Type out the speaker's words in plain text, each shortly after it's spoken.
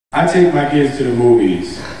I take my kids to the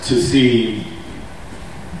movies to see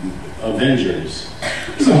Avengers.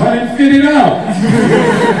 So I didn't fit it out.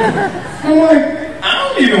 I'm like,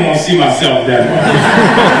 I don't even want to see myself that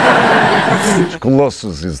much.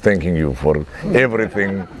 Colossus is thanking you for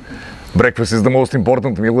everything. Breakfast is the most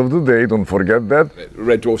important meal of the day, don't forget that.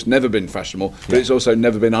 Red Dwarf's never been fashionable, but it's also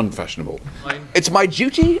never been unfashionable. It's my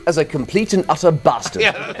duty as a complete and utter bastard.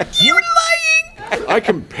 Yeah. You lying! I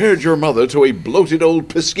compared your mother to a bloated old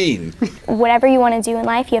Piscine. Whatever you want to do in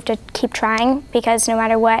life, you have to keep trying, because no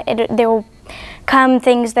matter what, there will come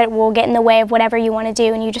things that will get in the way of whatever you want to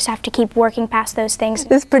do, and you just have to keep working past those things.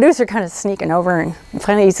 This producer kind of sneaking over, and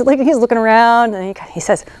finally he's looking around, and he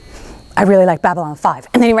says, I really like Babylon 5,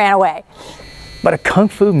 and then he ran away. But a kung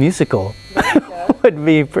fu musical would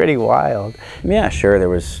be pretty wild. Yeah, sure, there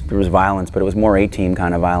was violence, but it was more A-team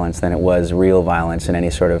kind of violence than it was real violence in any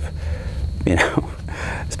sort of, you know,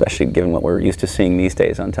 especially given what we're used to seeing these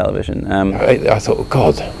days on television. I thought, oh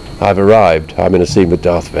God, I've arrived. I'm in a scene with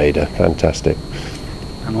Darth Vader. Fantastic.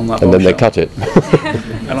 And then they cut it.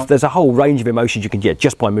 There's a whole range of emotions you can get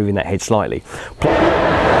just by moving that head slightly.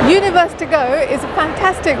 Universe to Go is a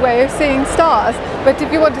fantastic way of seeing stars, but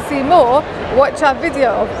if you want to see more, watch our video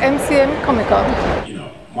of MCM Comic Con. You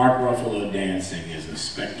know, Mark Ruffalo dancing is a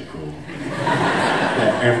spectacle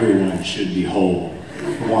that everyone should behold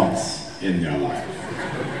once in their life.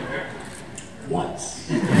 Once.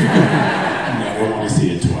 Never want to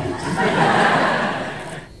see it twice.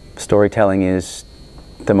 Storytelling is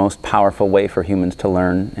the most powerful way for humans to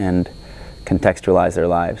learn and contextualize their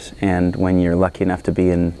lives, and when you're lucky enough to be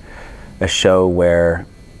in a show where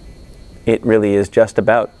it really is just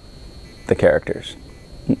about the characters,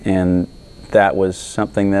 and that was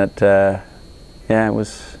something that yeah, it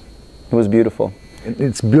was beautiful.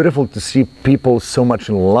 It's beautiful to see people so much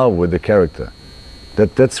in love with the character.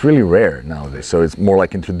 That's really rare nowadays. So it's more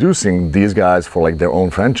like introducing these guys for like their own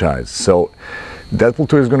franchise. So Deadpool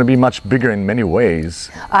 2 is going to be much bigger in many ways.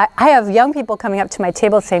 I have young people coming up to my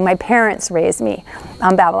table saying, my parents raised me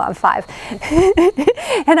on Babylon 5.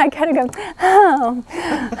 And I kind of go, oh.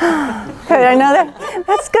 I know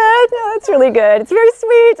that's good. No, that's really good. It's very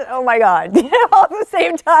sweet. Oh my God. You know, all at the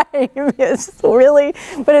same time. It's really,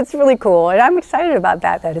 but it's really cool. And I'm excited about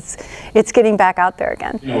that it's getting back out there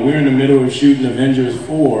again. You know, we're in the middle of shooting Avengers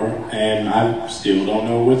 4, and I still don't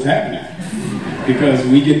know what's happening. Because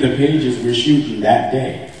we get the pages we're shooting that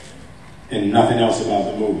day, and nothing else about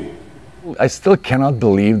the movie. I still cannot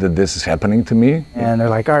believe that this is happening to me. And they're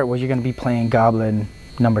like, all right, well, you're going to be playing Goblin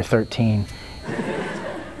number 13.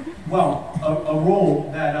 Well, a role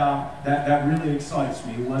that really excites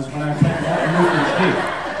me was when I played Martin Luther King.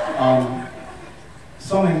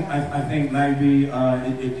 Something I think maybe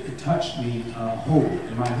it touched me whole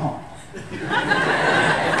in my heart.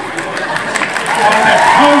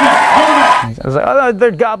 I was like, oh,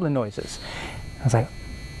 they're goblin noises. I was like,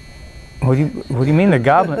 what do you mean they're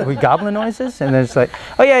goblin noises? And then it's like,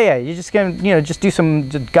 oh yeah, you're just gonna, you know, just do some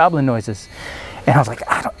goblin noises. And I was like,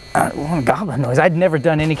 I don't want goblin noise. I'd never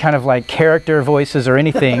done any kind of like character voices or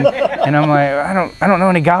anything. And I'm like, I don't know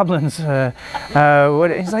any goblins.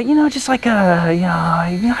 What? He's like, you know, just like like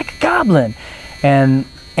a goblin. And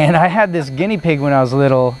I had this guinea pig when I was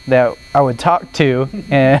little that I would talk to,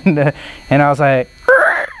 and I was like,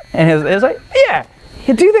 and it was like, yeah,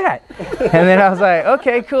 you do that. And then I was like,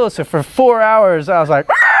 okay, cool. So for 4 hours, I was like,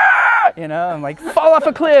 you know, I'm like, fall off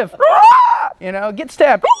a cliff, you know, get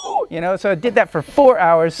stabbed, you know. So I did that for 4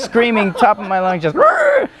 hours, screaming top of my lungs, just,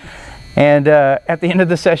 and at the end of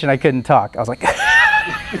the session, I couldn't talk. I was like,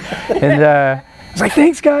 and I was like,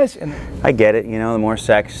 thanks, guys. And I get it, you know, the more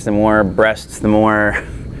sex, the more breasts, the more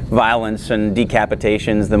violence and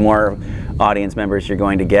decapitations, the more audience members you're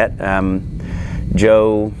going to get.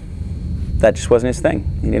 Joe, that just wasn't his thing.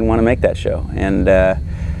 He didn't want to make that show. And,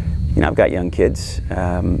 you know, I've got young kids,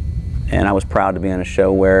 and I was proud to be on a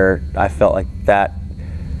show where I felt like that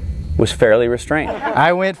was fairly restrained.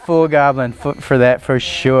 I went full goblin for that for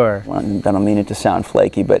sure. Well, I don't mean it to sound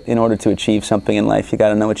flaky, but in order to achieve something in life, you got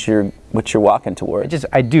to know what you're walking towards.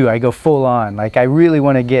 I go full on. Like, I really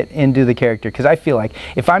want to get into the character, because I feel like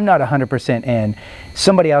if I'm not 100% in,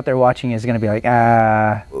 somebody out there watching is going to be like,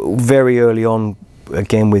 ah. Very early on,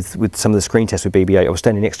 again with some of the screen tests with BB-8, I was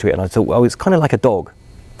standing next to it and I thought, oh, it's kind of like a dog.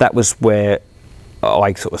 That was where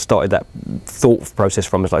I sort of started that thought process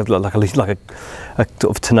from. It's like a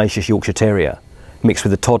sort of tenacious Yorkshire Terrier mixed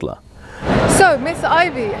with a toddler. So, Miss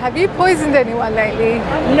Ivy, have you poisoned anyone lately?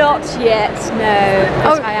 Not yet, no,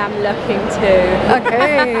 but I am looking to.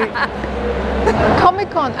 Okay.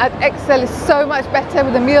 Comic Con at Excel is so much better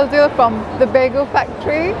with a meal deal from the Bagel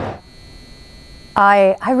Factory.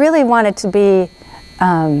 I really wanted to be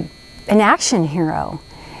an action hero,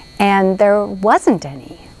 and there wasn't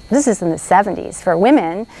any. This is in the 70s. For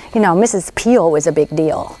women, you know, Mrs. Peel was a big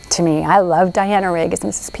deal to me. I loved Diana Rigg as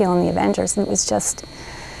Mrs. Peel in the Avengers, and it was just,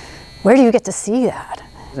 where do you get to see that?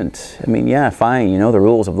 I mean, yeah, fine, you know the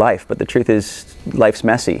rules of life, but the truth is, life's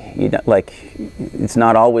messy. It's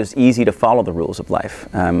not always easy to follow the rules of life,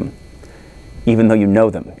 even though you know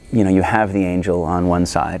them. You know, you have the angel on one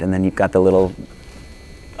side, and then you've got the little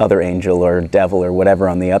other angel or devil or whatever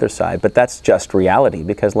on the other side, but that's just reality,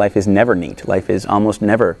 because life is never neat. Life is almost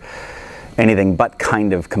never anything but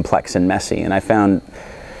kind of complex and messy, and I found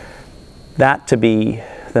that to be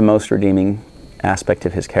the most redeeming aspect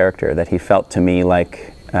of his character, that he felt to me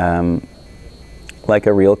like a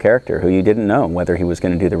real character who you didn't know whether he was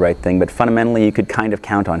going to do the right thing, but fundamentally you could kind of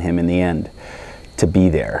count on him in the end to be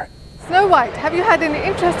there. Snow White, have you had any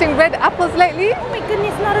interesting red apples lately? Oh my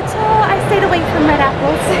goodness, not at all. I stayed away from red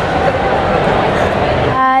apples.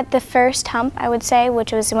 The first hump, I would say,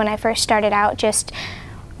 which was when I first started out, just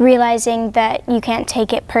realizing that you can't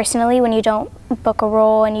take it personally when you don't book a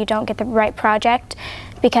role and you don't get the right project,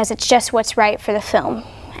 because it's just what's right for the film.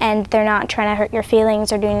 And they're not trying to hurt your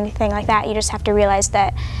feelings or do anything like that. You just have to realize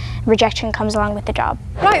that rejection comes along with the job.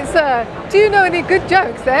 Right, sir. Do you know any good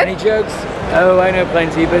jokes then? Any jokes? Oh, I know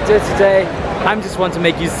plenty, but just today, I'm just want to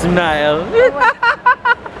make you smile.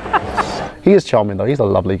 He is charming though, he's a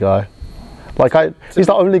lovely guy. He's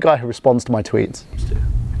the only guy who responds to my tweets.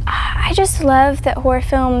 I just love that horror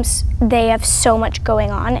films, they have so much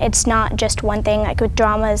going on. It's not just one thing. Like with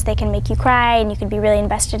dramas, they can make you cry and you can be really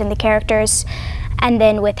invested in the characters. And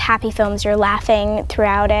then with happy films, you're laughing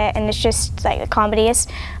throughout it, and it's just like a comedy is.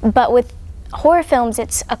 But with horror films,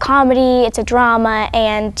 it's a comedy, it's a drama,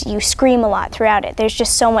 and you scream a lot throughout it. There's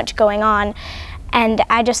just so much going on. And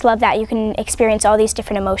I just love that you can experience all these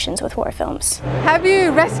different emotions with horror films. Have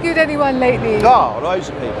you rescued anyone lately? Oh, loads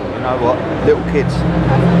of people. You know what? Little kids,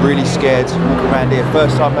 really scared, walking around here.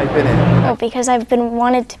 First time they've been here. Oh, because I've been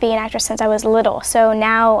wanted to be an actress since I was little. So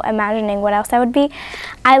now imagining what else I would be.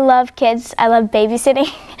 I love kids. I love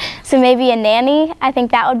babysitting. So maybe a nanny. I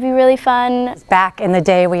think that would be really fun. Back in the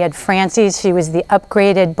day, we had Frances. She was the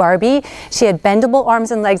upgraded Barbie. She had bendable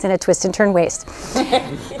arms and legs and a twist and turn waist.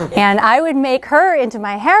 And I would make her into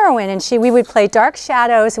my heroine, and we would play Dark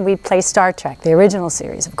Shadows, and we'd play Star Trek, the original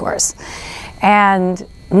series, of course. And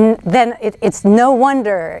then it's no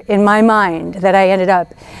wonder in my mind that I ended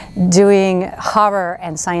up doing horror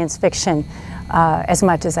and science fiction as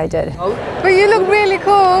much as I did. But you look really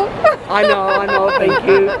cool. I know, thank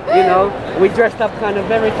you. You know, we dressed up kind of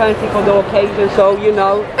very fancy for the occasion, so, you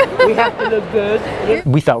know, we have to look good.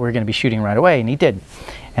 We thought we were going to be shooting right away, and he did.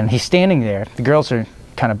 And he's standing there, the girls are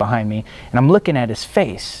kind of behind me, and I'm looking at his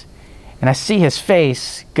face, and I see his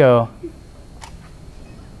face go,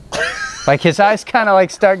 like his eyes kind of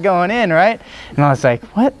like start going in, right? And I was like,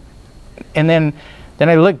 what? And then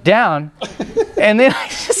I look down, and then I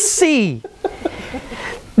just see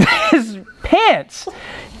his pants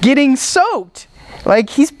getting soaked, like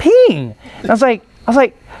he's peeing. And I was like,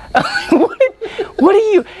 what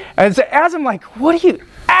are you? And so as I'm like, what are you?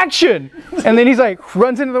 Action! And then he's like,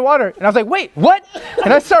 runs into the water. And I was like, wait, what?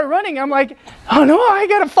 And I start running. I'm like, oh no, I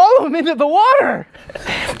gotta follow him into the water.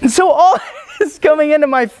 And so all is coming into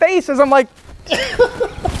my face as I'm like,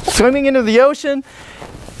 swimming into the ocean.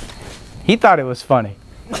 He thought it was funny.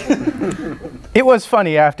 It was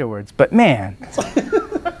funny afterwards, but man.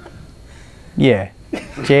 Yeah,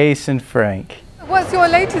 Jason Frank. What's your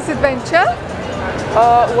latest adventure?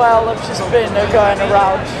 Well, I've just been going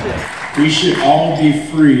around. We should all be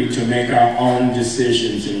free to make our own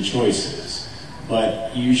decisions and choices,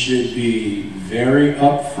 but you should be very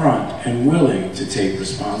upfront and willing to take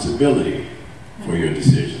responsibility for your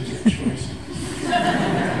decisions and choices.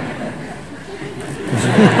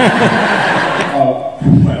 Well,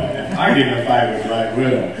 if I get in a fight with Black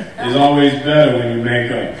Widow, it's always better when you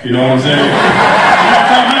make up. You know what I'm saying?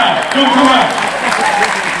 Don't come out.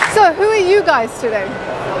 So, who are you guys today?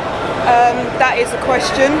 That is a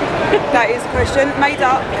question. That is a question. Made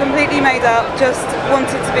up, completely made up. Just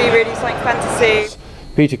wanted to be really like fantasy.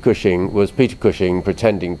 Peter Cushing was Peter Cushing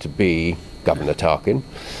pretending to be Governor Tarkin,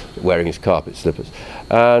 wearing his carpet slippers.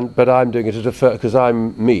 But I'm doing it because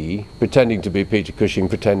I'm me, pretending to be Peter Cushing,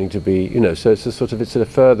 pretending to be, you know, so it's a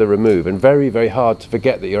further remove, and very, very hard to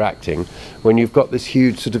forget that you're acting when you've got this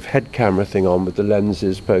huge sort of head camera thing on with the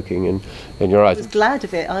lenses poking in your eyes. I was glad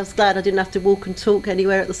of it. I was glad I didn't have to walk and talk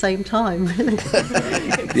anywhere at the same time.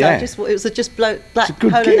 Yeah. It was just black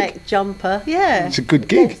polo neck jumper. Yeah. It's a good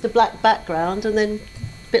gig. It's the black background and then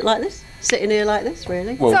a bit like this. sitting here like this,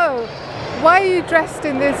 really. So, why are you dressed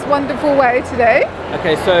in this wonderful way today?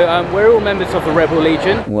 Okay, so we're all members of the Rebel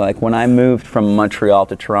Legion. Like when I moved from Montreal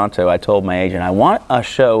to Toronto, I told my agent, I want a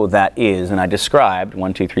show that is, and I described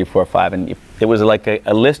 1, 2, 3, 4, 5, and it was like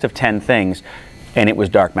a list of 10 things, and it was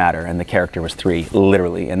dark matter, and the character was 3,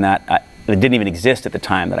 literally, and that it didn't even exist at the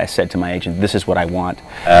time that I said to my agent, this is what I want.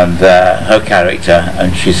 And her character,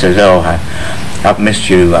 and she said, oh, I've missed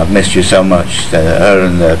you so much. Her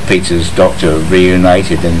and Peter's doctor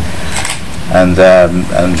reunited, and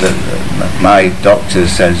my doctor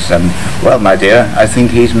says, well, my dear, I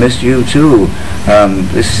think he's missed you too.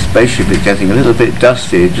 This spaceship is getting a little bit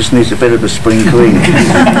dusty, it just needs a bit of a spring clean.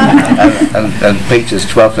 and Peter's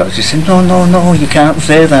 12th doctor, he said, no, you can't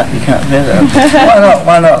say that, you can't say that.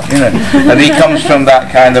 Why not, you know. And he comes from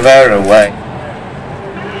that kind of era way.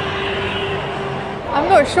 I'm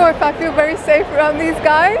not sure if I feel very safe around these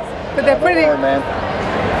guys, but they're pretty...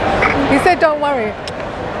 He said don't worry.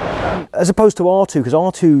 As opposed to R2, because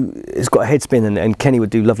R2 has got a head spin and Kenny would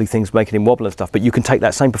do lovely things making him wobble and stuff, but you can take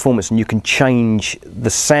that same performance and you can change the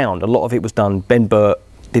sound. A lot of it was done, Ben Burt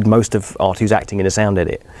did most of R2's acting in a sound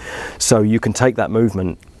edit. So you can take that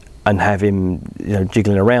movement and have him, you know,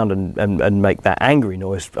 jiggling around and make that angry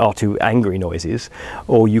noise, R2 angry noises,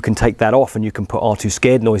 or you can take that off and you can put R2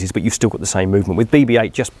 scared noises, but you've still got the same movement. With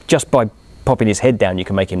BB-8, just by popping his head down, you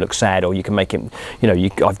can make him look sad, or you can make him, you know,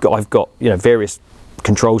 I've got you know, various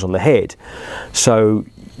controls on the head, so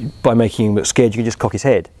by making him look scared, you can just cock his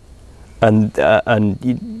head, and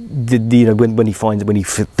you know, when he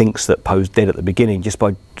thinks that Poe's dead at the beginning, just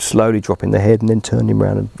by slowly dropping the head and then turning him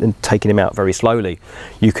around and taking him out very slowly,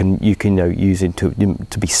 you can you know, use him to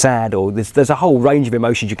be sad, or there's a whole range of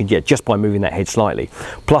emotions you can get just by moving that head slightly.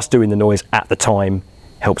 Plus, doing the noise at the time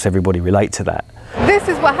helps everybody relate to that. This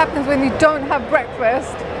is what happens when you don't have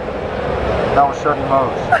breakfast. Now shutting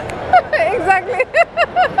mouths. Exactly.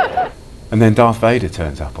 And then Darth Vader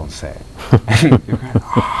turns up on set.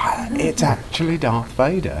 It's actually Darth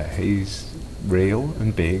Vader. He's real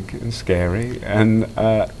and big and scary, and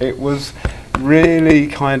it was really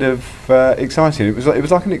kind of exciting. It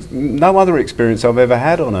was like no other experience I've ever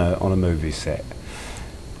had on a movie set.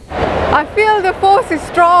 I feel the force is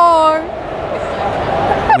strong.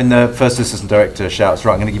 When the first assistant director shouts,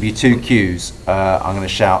 right, I'm going to give you 2 cues. I'm going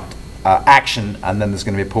to shout action, and then there's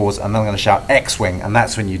going to be a pause, and then I'm going to shout X-Wing, and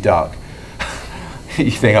that's when you duck. You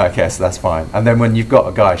think, okay, so that's fine. And then when you've got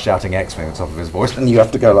a guy shouting X-Wing on top of his voice, and you have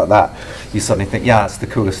to go like that, you suddenly think, yeah, it's the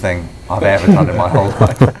coolest thing I've ever done in my whole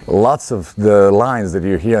life. Lots of the lines that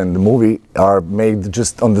you hear in the movie are made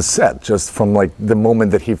just on the set, just from like the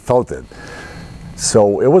moment that he felt it.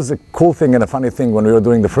 So it was a cool thing and a funny thing when we were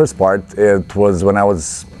doing the first part. It was when I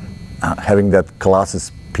was having that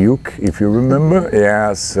Colossus puke, if you remember.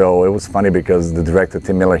 Yeah, so it was funny because the director,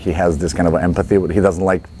 Tim Miller, he has this kind of empathy. He doesn't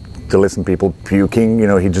like to listen to people puking, you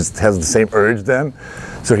know, he just has the same urge then.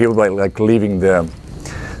 So he would like leaving the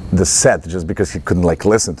set just because he couldn't like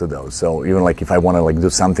listen to those. So even like if I want to like do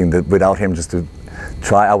something that without him just to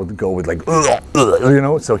try, I would go with like, you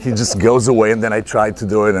know, so he just goes away and then I tried to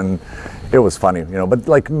do it and it was funny, you know, but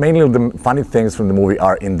like mainly the funny things from the movie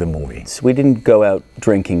are in the movie. So we didn't go out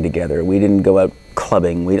drinking together. We didn't go out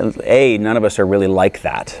clubbing. None of us are really like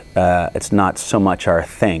that. It's not so much our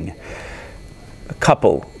thing. A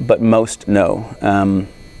couple, but most no.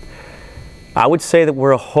 I would say that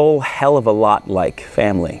we're a whole hell of a lot like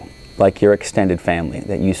family, like your extended family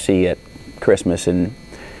that you see at Christmas and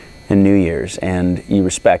New Year's, and you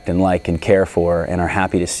respect and like and care for and are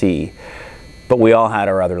happy to see. But we all had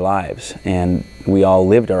our other lives, and we all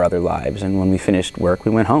lived our other lives, and when we finished work,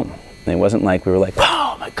 we went home. And it wasn't like we were like,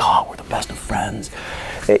 oh my God, we're the best of friends.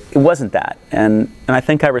 It wasn't that, and I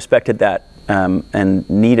think I respected that and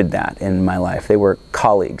needed that in my life. They were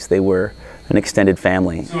colleagues, they were an extended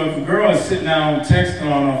family. So if a girl is sitting down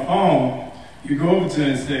texting on her phone, you go over to her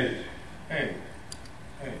and say, hey,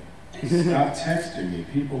 stop texting me,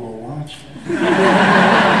 people are watching.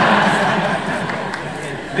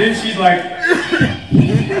 Then she's like, and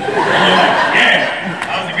you're like, yeah,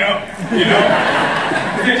 how's it going? You know?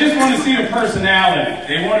 They just want to see the personality.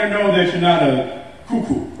 They want to know that you're not a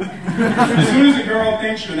cuckoo. As soon as a girl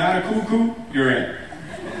thinks you're not a cuckoo, you're in.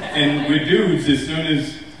 And with dudes, as soon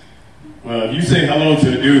as, well, if you say hello to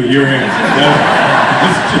a dude, you're in.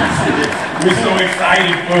 We're so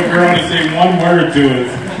excited for a girl to say one word to us.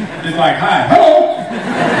 It's like, hi, hello.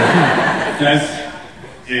 That's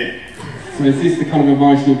it. So is this the kind of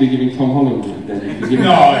advice you'll be giving Tom Holland then?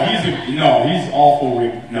 No, he's awful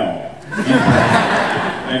with, no.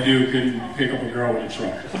 That dude couldn't pick up a girl with a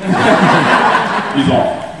truck. He's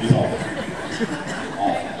awful. He's awful.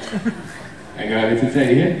 And go over to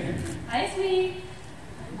Teddy here. Hi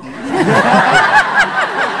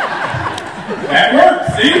That worked,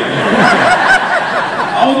 see?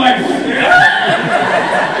 I was like,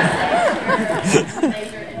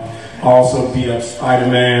 also beat up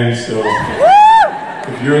Spider-Man, so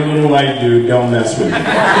if you're a little white dude, don't mess with me.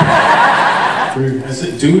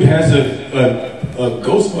 Dude has a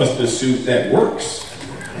Ghostbuster suit that works.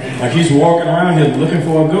 Like he's walking around here looking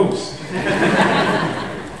for a ghost.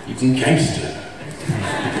 He's a gangster.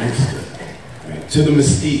 Right. To the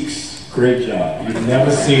Mystiques, great job. You've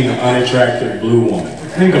never seen an unattractive blue woman.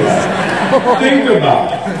 Think about it. Think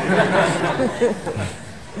about it.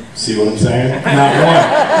 See what I'm saying? Not one.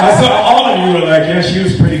 I saw all of you were like, yeah, she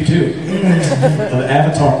was pretty too. The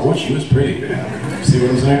Avatar, boy, she was pretty. See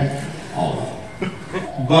what I'm saying? All of them.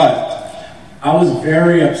 But I was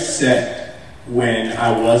very upset when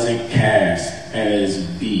I wasn't cast as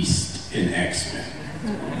Beast in X-Men.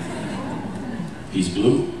 He's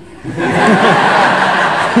blue. He's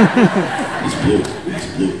blue. He's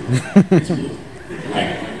blue. He's blue.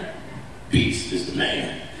 Like, Beast is the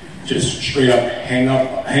man. Just straight up hang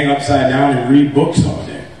upside down and read books all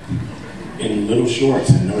day. In little shorts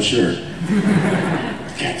and no shirt.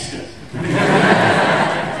 Gangster.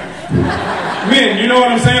 Man, you know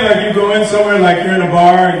what I'm saying? Like you go in somewhere, like you're in a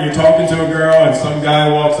bar and you're talking to a girl and some guy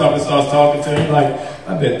walks up and starts talking to you, like,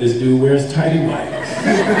 I bet this dude wears tighty whities.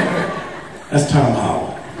 That's Tom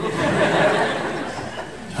Holland.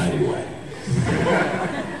 Tighty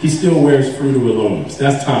whities. He still wears Fruit of the Looms.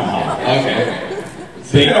 That's Tom Holland. Okay.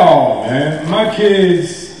 Big it all, man. My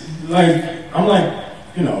kids, like, I'm like,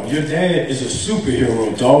 you know, your dad is a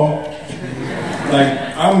superhero, dog. Like,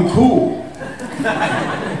 I'm cool.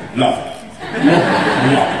 Nothing.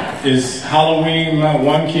 It's Halloween. My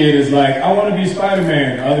one kid is like, I want to be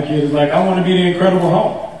Spider-Man. The other kid is like, I want to be the Incredible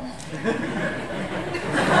Hulk.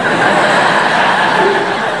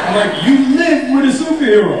 I'm like, you live with a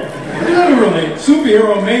superhero. Literally,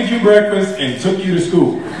 superhero made you breakfast and took you to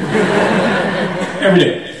school. Every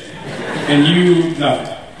day. And you,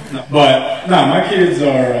 nothing. No. But, no, my kids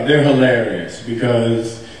are, they're hilarious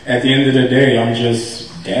because at the end of the day, I'm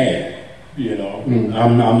just dad. You know,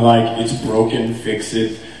 I'm like, it's broken, fix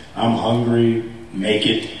it. I'm hungry, make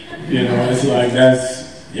it. You know, it's like, that's,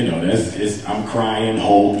 you know, I'm crying,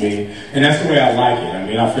 hold me. And that's the way I like it. I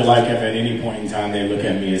mean, I feel like if at any point in time they look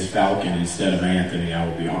at me as Falcon instead of Anthony, I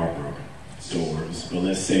would be heartbroken. Stores. But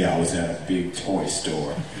let's say I was at a big toy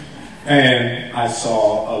store and I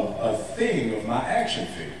saw a thing of my action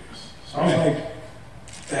figures. So I was like,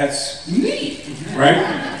 that's me,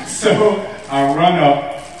 right? So I run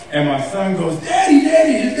up and my son goes, Daddy,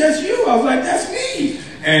 Daddy, that's you. I was like, that's me.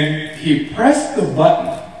 And he pressed the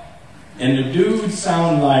button and the dude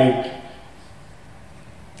sounded like,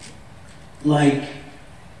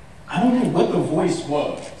 I don't know what the voice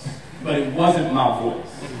was, but it wasn't my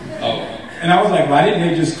voice. Oh. And I was like, why didn't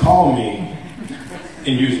they just call me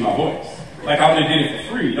and use my voice? Like, I would have did it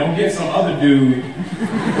for free. Don't get some other dude,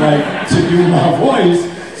 like, to do my voice.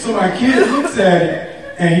 So my kid looks at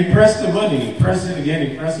it, and he pressed the button. He pressed it again.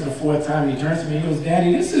 He pressed it a fourth time. And he turns to me. He goes,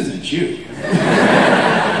 Daddy, this isn't you.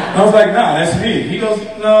 I was like, nah, that's me. He goes,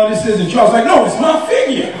 no, this isn't you. I was like, no, it's my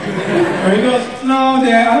figure. And he goes, no,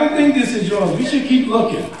 Dad, I don't think this is yours. We should keep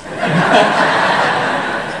looking.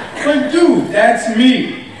 Like, dude, that's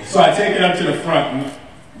me. So I take it up to the front.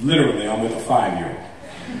 Literally, I'm with a 5-year-old.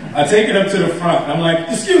 I take it up to the front. I'm like,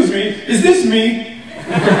 excuse me, is this me?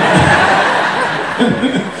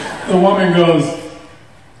 The woman goes,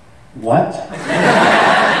 what?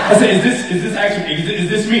 I said, is this action figure? Is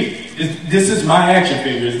this me? This is my action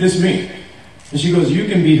figure. Is this me? And she goes, you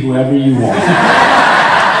can be whoever you want.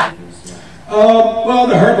 Well,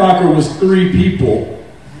 the Hurt Locker was 3 people.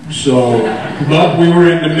 So, but we were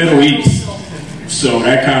in the Middle East. So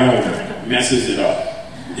that kind of messes it up.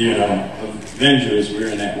 You know, Avengers, we're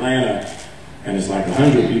in Atlanta, and it's like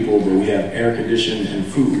 100 people, but we have air conditioning and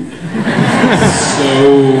food. So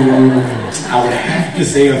I would have to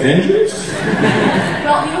say Avengers.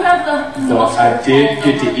 Well, you have the But I did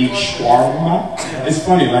get to eat shawarma. It's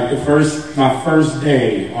funny, like my first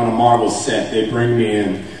day on a Marvel set, they bring me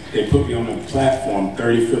in, they put me on a platform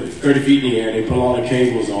 30 feet in the air, they put all the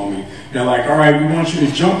cables on me. They're like, all right, we want you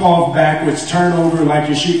to jump off backwards, turn over like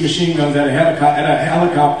you're shooting machine guns at a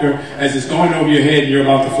helicopter as it's going over your head and you're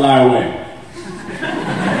about to fly away.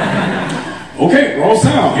 Okay, roll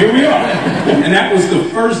sound, here we are. And that was the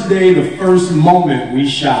first day, the first moment we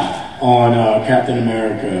shot on Captain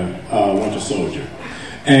America, Winter Soldier.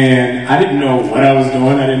 And I didn't know what I was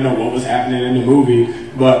doing, I didn't know what was happening in the movie,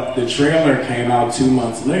 but the trailer came out 2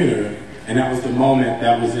 months later, and that was the moment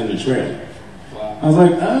that was in the trailer. I was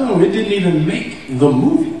like, oh, it didn't even make the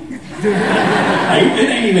movie. Like, it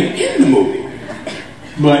ain't even in the movie,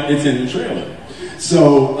 but it's in the trailer.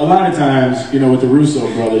 So a lot of times, you know, with the Russo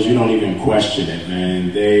brothers, you don't even question it,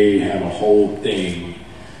 man. They have a whole thing,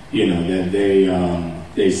 you know, that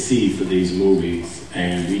they see for these movies,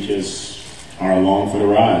 and we just are along for the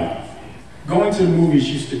ride. Going to the movies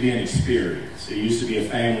used to be an experience. It used to be a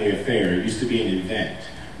family affair. It used to be an event.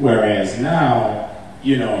 Whereas now,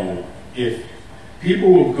 you know, if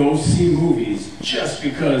people will go see movies just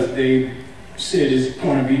because they said it's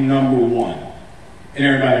going to be #1, and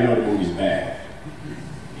everybody know the movie's bad.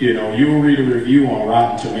 You know, you will read a review on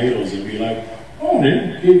Rotten Tomatoes and be like, oh,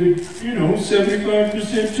 they gave it, you know,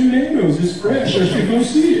 75% tomatoes. It's fresh. I should go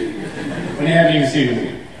see it. When they haven't even seen the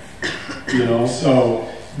movie. You know, so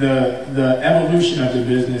the evolution of the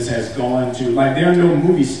business has gone to, like, there are no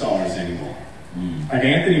movie stars anymore. Like,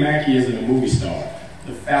 Anthony Mackie isn't a movie star.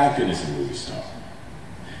 The Falcon is a movie star.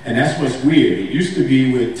 And that's what's weird. It used to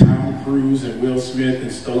be with Tom Cruise and Will Smith and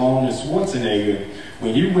Stallone and Schwarzenegger.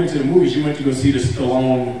 When you went to the movies, you went to go see the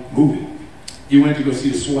Stallone movie. You went to go see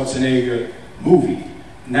the Schwarzenegger movie.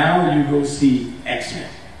 Now you go see X-Men.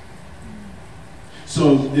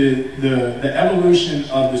 So the evolution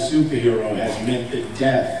of the superhero has meant the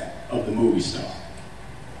death of the movie star.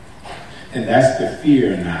 And that's the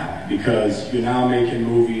fear now, because you're now making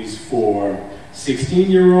movies for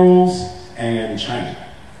 16-year-olds and China.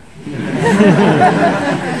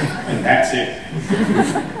 And that's it.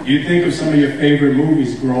 You think of some of your favorite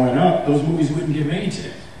movies growing up, those movies wouldn't get made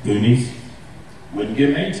today. Goonies? Wouldn't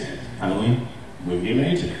get made today. Halloween? Wouldn't get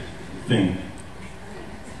made today. Thing?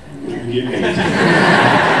 Wouldn't get made today.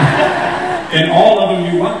 And all of them,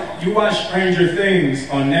 you watch Stranger Things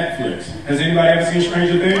on Netflix. Has anybody ever seen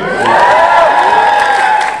Stranger Things?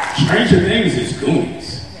 Stranger Things is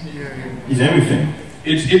Goonies. He's everything.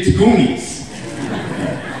 It's Goonies.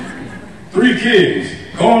 3 kids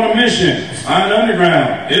go on a mission, find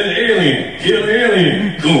underground, there's an alien, kill the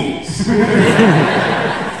alien, Goonies.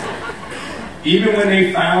 Even when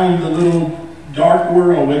they found the little dark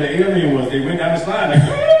world where the alien was, they went down the slide like,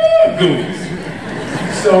 ah, Goonies.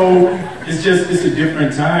 So it's a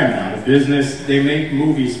different time now. The business, they make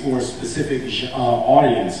movies for specific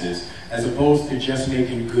audiences as opposed to just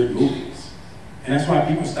making good movies. And that's why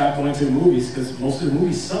people stop going to the movies, because most of the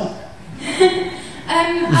movies suck.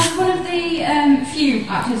 As one of the few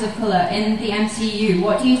actors of colour in the MCU,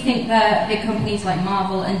 what do you think that big companies like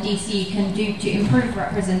Marvel and DC can do to improve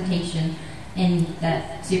representation in their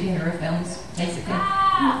superhero films, basically?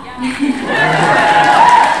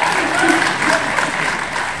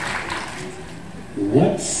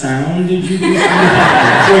 What sound did you do? Wait,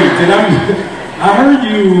 I heard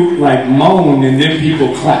you like moan and then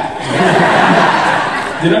people clap.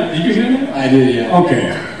 Did you hear that? I did, yeah.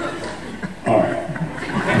 Okay. All right.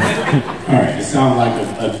 All right, it sounds like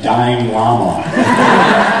a dying llama.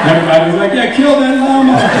 Everybody was like, yeah, kill that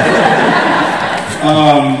llama.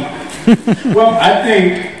 Well, I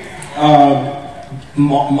think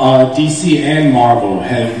DC and Marvel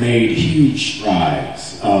have made huge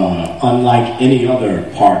strides, unlike any other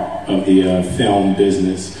part of the film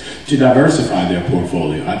business, to diversify their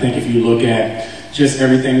portfolio. I think if you look at just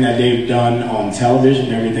everything that they've done on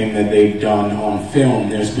television, everything that they've done on film,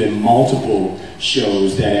 there's been multiple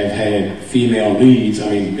shows that have had female leads. I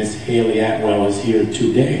mean, Miss Haley Atwell is here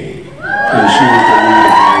today, and she was the lead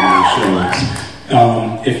of one of those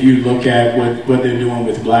shows. If you look at what they're doing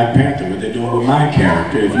with Black Panther, what they're doing with my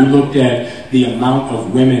character, if you looked at the amount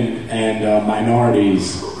of women and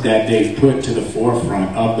minorities that they've put to the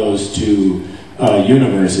forefront of those two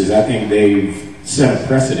universes, I think they've set a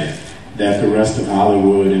precedent that the rest of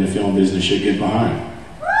Hollywood and the film business should get behind.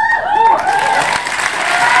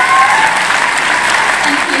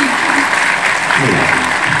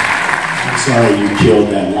 I'm sorry you killed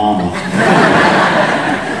that llama.